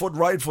goals, left foot,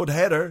 right foot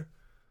header.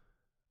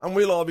 And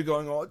we'll all be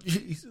going, oh,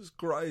 Jesus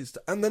Christ.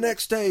 And the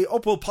next day,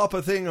 up will pop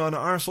a thing on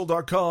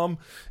Arsenal.com,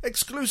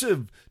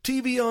 exclusive,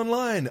 TV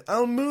Online,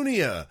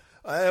 Almunia,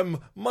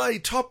 my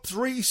top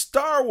 3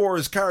 Star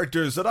Wars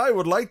characters that I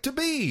would like to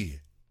be.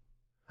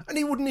 And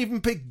he wouldn't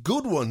even pick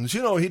good ones,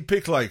 you know, he'd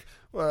pick like,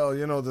 well,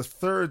 you know, the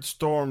 3rd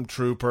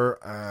Stormtrooper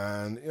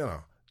and, you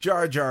know,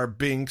 Jar Jar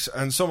Binks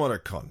and some other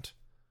cunt.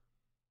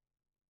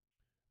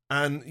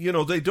 And, you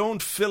know, they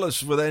don't fill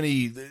us with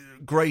any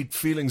great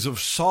feelings of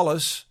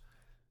solace.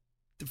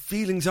 The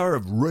feelings are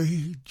of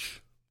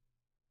rage.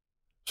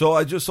 So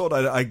I just thought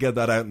I'd get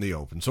that out in the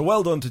open. So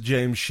well done to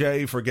James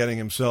Shea for getting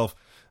himself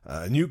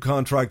a new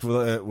contract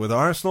with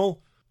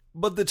Arsenal.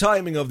 But the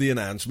timing of the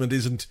announcement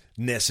isn't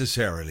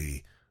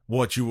necessarily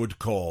what you would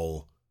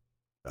call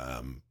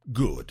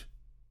good.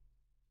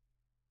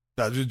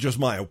 That's just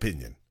my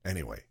opinion,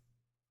 anyway.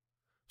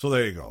 So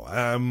there you go.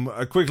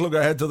 A quick look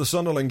ahead to the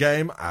Sunderland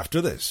game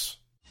after this.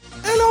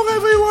 Hello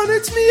everyone,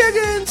 it's me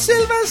again,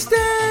 Sylvester!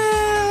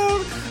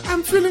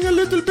 I'm feeling a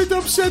little bit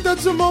upset at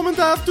the moment,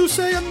 I have to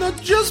say, and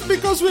not just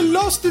because we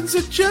lost in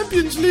the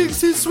Champions League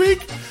this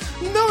week.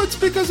 No, it's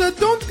because I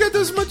don't get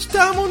as much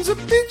time on the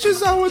pitch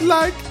as I would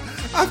like.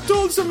 I've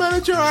told the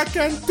manager I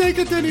can't take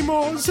it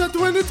anymore, that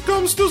when it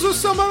comes to the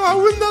summer I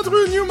will not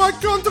renew my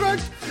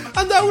contract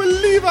and I will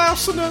leave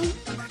Arsenal.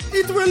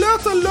 It will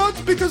hurt a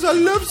lot because I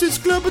love this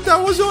club, but I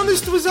was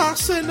honest with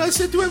Arsene. I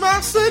said to him,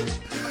 Arsene,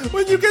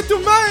 when you get to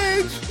my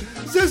age,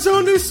 there's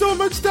only so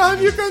much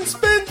time you can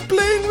spend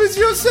playing with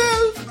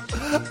yourself.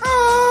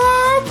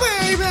 Oh,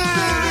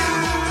 baby!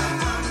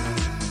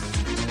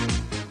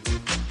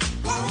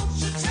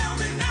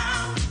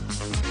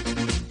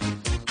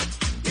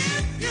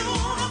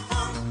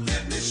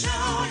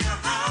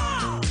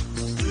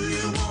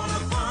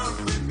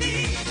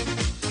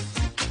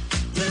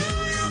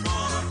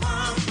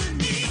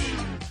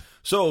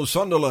 So,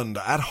 Sunderland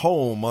at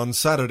home on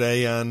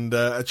Saturday, and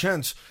a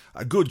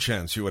good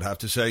chance, you would have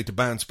to say, to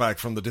bounce back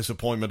from the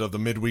disappointment of the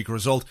midweek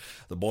result.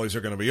 The boys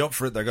are going to be up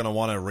for it. They're going to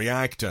want to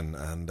react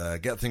and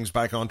get things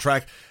back on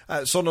track.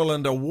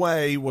 Sunderland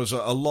away was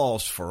a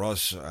loss for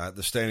us at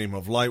the Stadium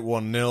of Light,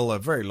 1-0. A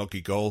very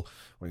lucky goal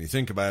when you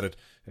think about it.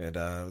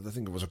 I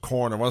think it was a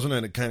corner, wasn't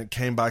it? It kind of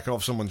came back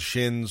off someone's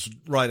shins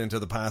right into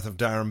the path of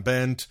Darren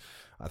Bent.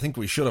 I think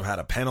we should have had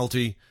a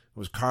penalty. It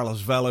was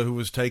Carlos Vela who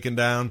was taken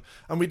down,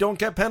 and we don't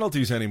get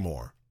penalties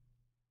anymore,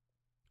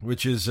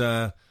 which is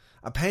a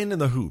pain in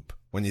the hoop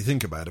when you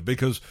think about it,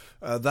 because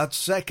that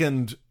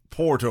second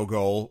Porto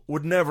goal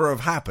would never have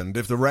happened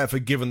if the ref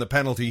had given the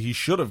penalty he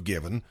should have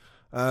given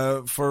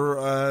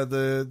for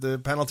the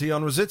penalty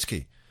on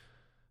Rosicky.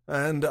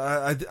 And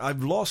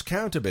I've lost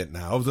count a bit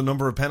now of the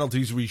number of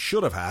penalties we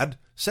should have had.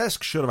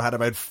 Cesc should have had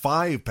about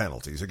 5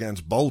 penalties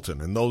against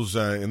Bolton in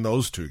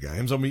those 2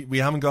 games, and we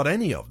haven't got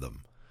any of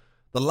them.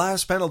 The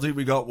last penalty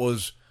we got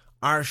was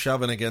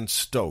Arshavin against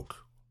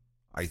Stoke.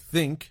 I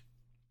think,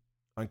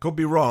 I could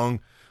be wrong,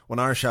 when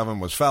Arshavin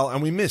was foul,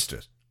 and we missed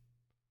it.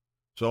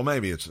 So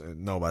maybe it's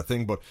no bad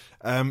thing, but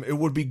it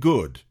would be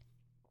good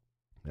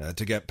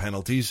to get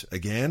penalties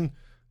again.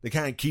 They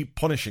can't keep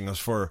punishing us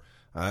for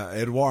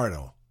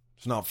Eduardo.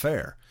 It's not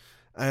fair.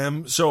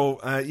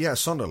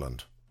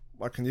 Sunderland.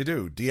 What can you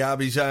do?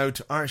 Diaby's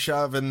out,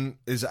 Arshavin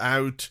is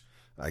out,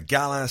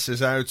 Gallas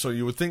is out, so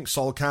you would think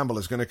Sol Campbell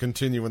is going to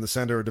continue in the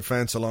centre of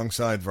defence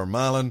alongside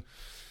Vermaelen.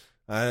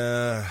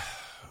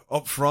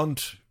 Up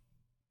front,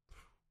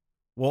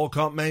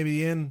 Walcott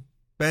maybe in,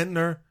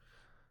 Bentner.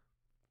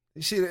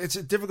 You see, it's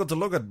difficult to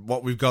look at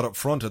what we've got up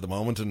front at the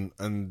moment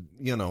and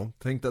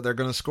think that they're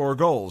going to score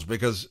goals,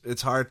 because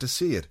it's hard to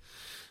see it.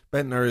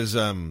 Bentner is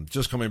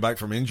just coming back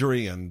from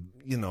injury and,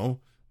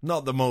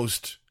 not the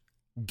most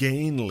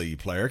gainly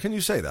player. Can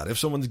you say that? If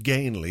someone's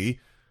gainly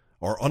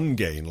or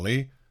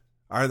ungainly,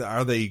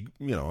 are they,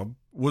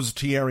 was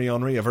Thierry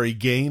Henry a very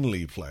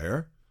gainly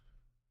player?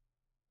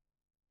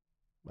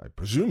 I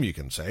presume you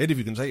can say it. If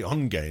you can say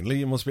ungainly,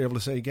 you must be able to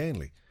say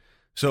gainly.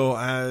 So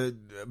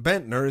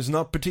Bentner is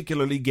not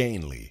particularly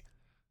gainly,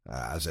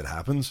 as it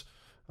happens.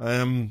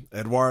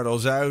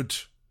 Eduardo's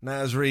out.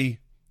 Nasri,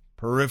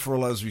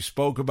 peripheral, as we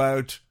spoke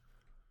about.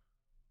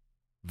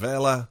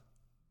 Vela,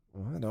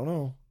 I don't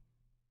know.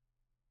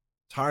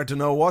 It's hard to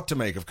know what to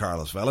make of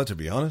Carlos Vela, to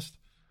be honest.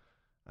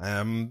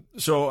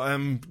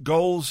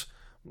 Goals,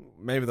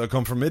 maybe they'll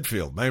come from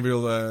midfield. Maybe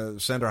the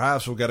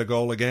centre-halves will get a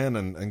goal again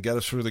and get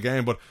us through the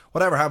game. But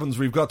whatever happens,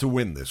 we've got to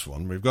win this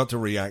one. We've got to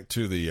react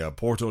to the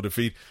Porto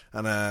defeat.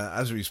 And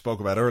as we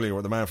spoke about earlier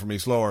with the man from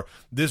East Lower,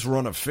 this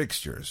run of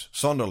fixtures,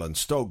 Sunderland,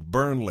 Stoke,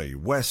 Burnley,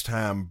 West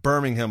Ham,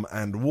 Birmingham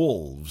and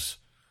Wolves,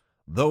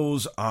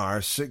 those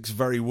are 6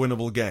 very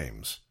winnable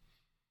games.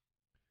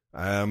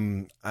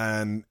 And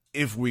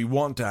if we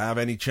want to have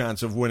any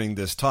chance of winning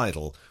this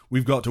title,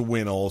 we've got to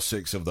win all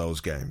 6 of those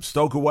games.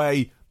 Stoke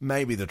away,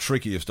 maybe the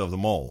trickiest of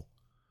them all.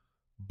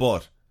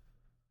 But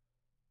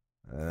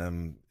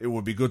it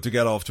would be good to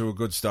get off to a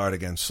good start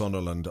against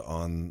Sunderland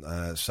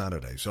on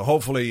Saturday. So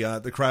hopefully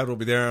the crowd will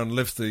be there and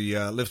lift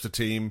the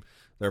team.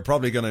 They're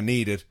probably going to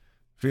need it.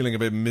 Feeling a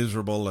bit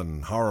miserable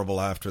and horrible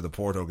after the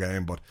Porto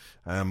game, but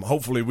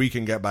hopefully we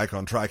can get back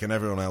on track and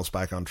everyone else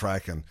back on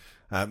track, and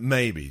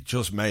maybe,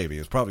 just maybe,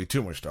 it's probably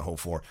too much to hope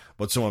for,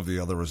 but some of the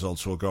other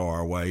results will go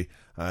our way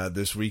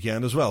this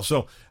weekend as well.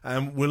 So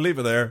we'll leave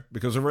it there,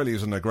 because there really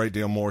isn't a great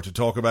deal more to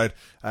talk about.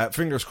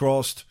 Fingers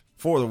crossed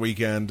for the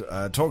weekend.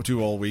 Talk to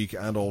you all week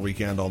and all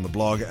weekend on the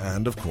blog,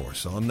 and of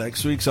course on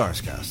next week's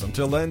Arscast.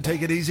 Until then,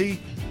 take it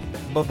easy.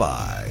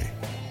 Bye-bye.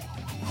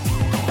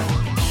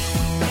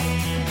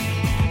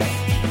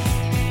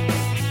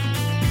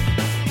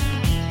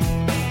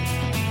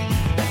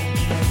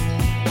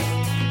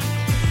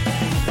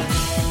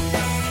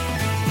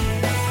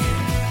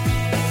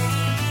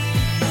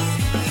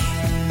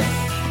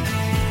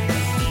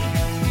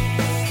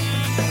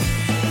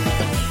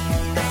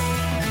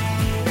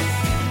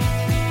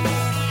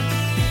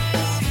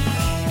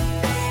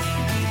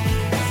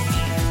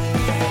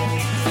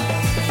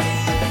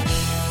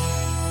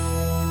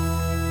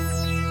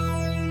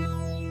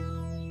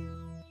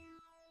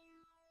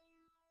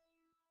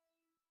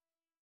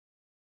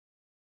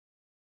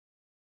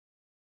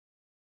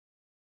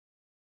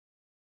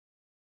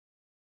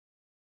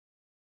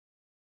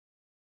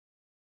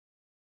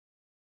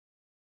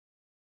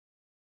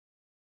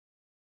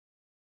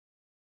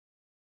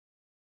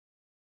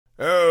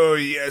 Oh,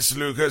 yes,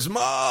 Lucas,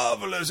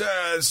 marvellous,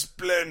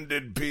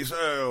 splendid piece.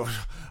 Oh,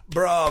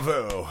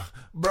 bravo,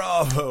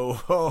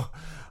 bravo.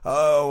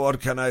 Oh, what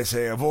can I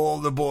say? Of all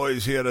the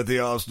boys here at the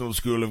Arsenal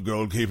School of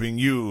Goalkeeping,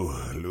 you,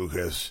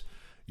 Lucas,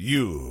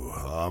 you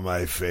are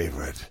my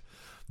favourite.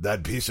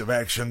 That piece of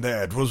action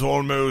there, it was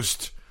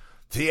almost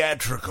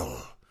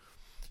theatrical.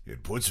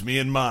 It puts me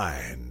in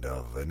mind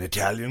of an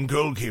Italian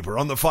goalkeeper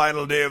on the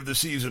final day of the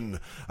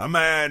season, a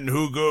man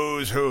who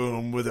goes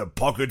home with a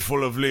pocket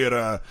full of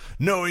lira,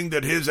 knowing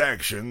that his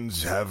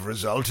actions have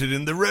resulted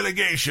in the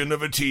relegation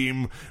of a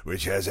team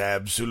which has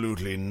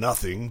absolutely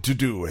nothing to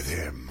do with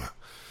him.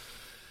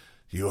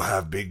 You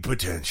have big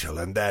potential,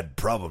 and that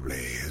probably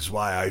is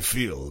why I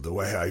feel the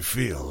way I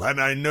feel. And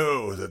I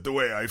know that the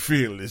way I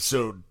feel is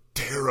so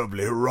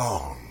terribly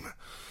wrong.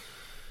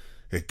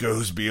 It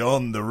goes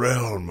beyond the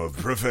realm of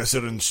professor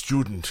and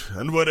student,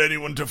 and were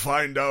anyone to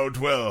find out,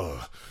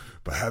 well,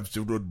 perhaps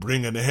it would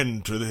bring an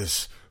end to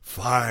this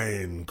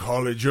fine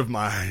college of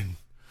mine.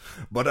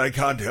 But I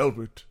can't help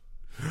it.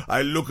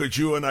 I look at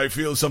you and I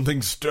feel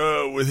something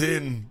stir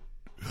within.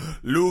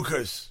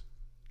 Lucas,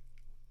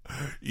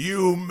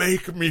 you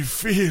make me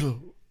feel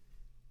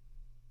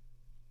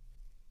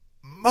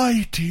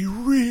mighty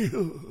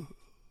real.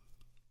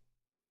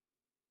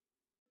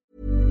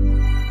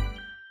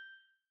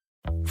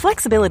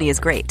 Flexibility is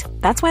great.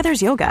 That's why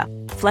there's yoga.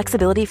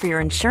 Flexibility for your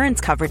insurance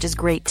coverage is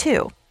great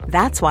too.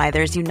 That's why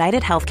there's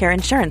United Healthcare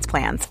Insurance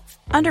Plans.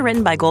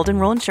 Underwritten by Golden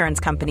Rule Insurance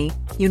Company,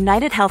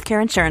 United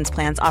Healthcare Insurance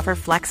Plans offer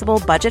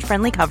flexible,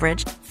 budget-friendly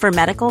coverage for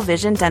medical,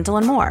 vision, dental,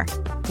 and more.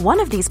 One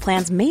of these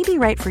plans may be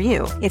right for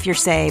you if you're,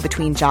 say,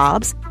 between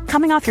jobs,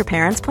 coming off your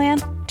parents'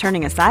 plan,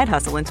 turning a side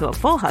hustle into a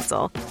full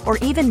hustle, or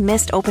even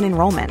missed open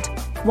enrollment.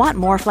 Want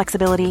more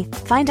flexibility?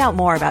 Find out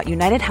more about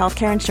United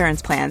Healthcare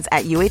Insurance Plans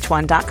at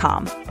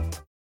uh1.com.